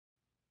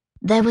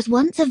There was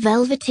once a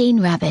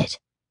Velveteen Rabbit,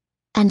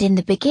 and in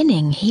the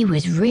beginning he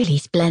was really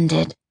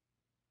splendid.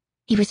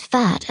 He was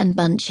fat and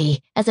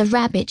bunchy, as a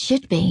rabbit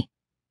should be.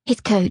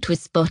 His coat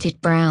was spotted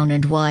brown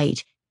and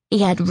white, he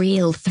had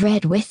real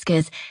thread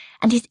whiskers,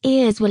 and his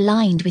ears were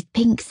lined with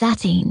pink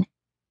sateen.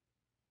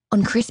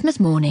 On Christmas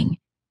morning,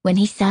 when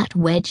he sat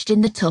wedged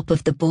in the top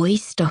of the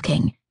boy's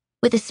stocking,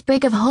 with a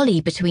sprig of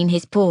holly between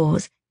his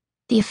paws,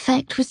 the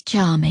effect was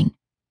charming.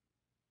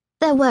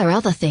 There were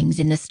other things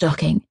in the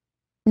stocking,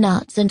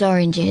 nuts and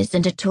oranges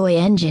and a toy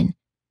engine,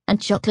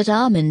 and chocolate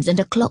almonds and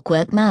a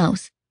clockwork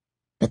mouse.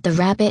 But the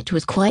rabbit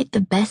was quite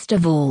the best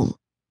of all.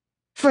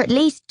 For at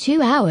least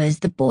 2 hours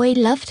the boy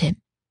loved him,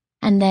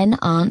 and then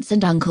aunts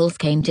and uncles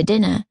came to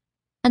dinner,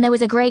 and there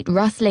was a great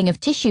rustling of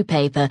tissue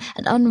paper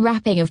and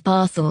unwrapping of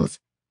parcels,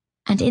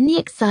 and in the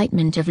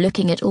excitement of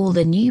looking at all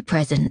the new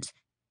presents,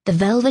 the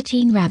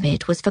Velveteen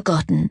Rabbit was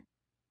forgotten.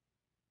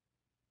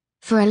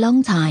 For a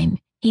long time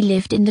he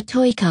lived in the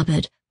toy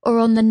cupboard or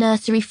on the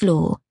nursery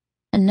floor,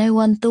 and no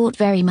one thought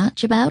very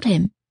much about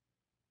him.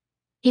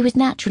 He was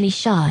naturally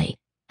shy,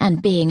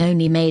 and being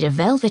only made of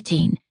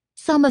velveteen,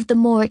 some of the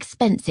more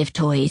expensive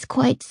toys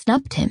quite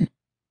snubbed him.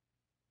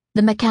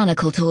 The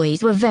mechanical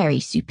toys were very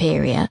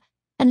superior,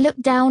 and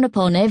looked down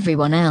upon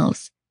everyone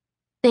else.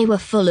 They were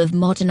full of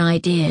modern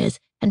ideas,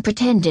 and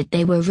pretended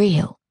they were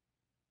real.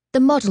 The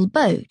model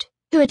boat,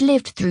 who had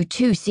lived through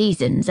 2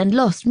 seasons and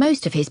lost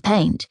most of his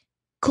paint,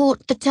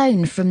 caught the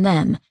tone from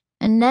them,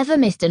 and never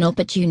missed an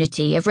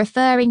opportunity of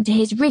referring to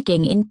his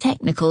rigging in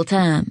technical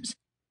terms.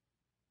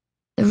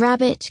 The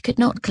rabbit could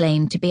not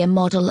claim to be a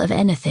model of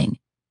anything,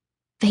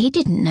 for he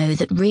didn't know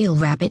that real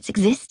rabbits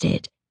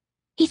existed.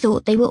 He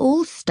thought they were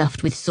all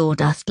stuffed with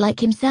sawdust like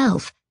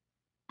himself,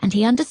 and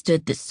he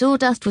understood that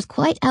sawdust was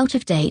quite out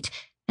of date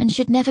and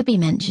should never be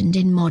mentioned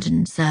in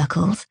modern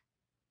circles.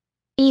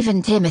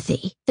 Even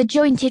Timothy, the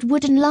jointed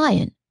wooden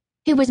lion,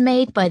 who was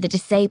made by the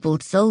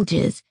disabled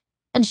soldiers,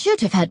 and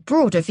should have had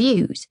broader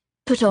views,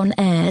 put on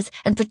airs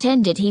and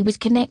pretended he was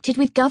connected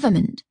with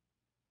government.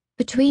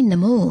 Between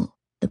them all,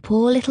 the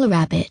poor little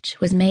rabbit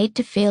was made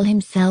to feel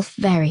himself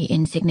very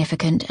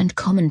insignificant and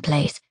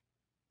commonplace,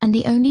 and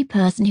the only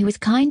person who was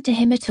kind to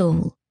him at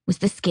all was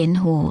the Skin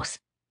Horse.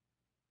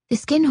 The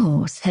Skin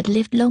Horse had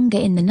lived longer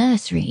in the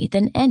nursery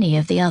than any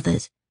of the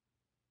others.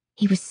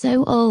 He was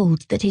so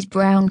old that his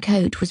brown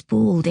coat was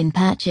bald in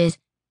patches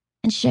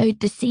and showed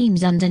the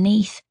seams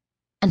underneath,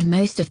 and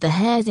most of the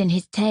hairs in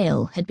his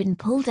tail had been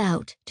pulled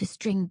out to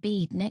string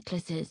bead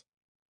necklaces.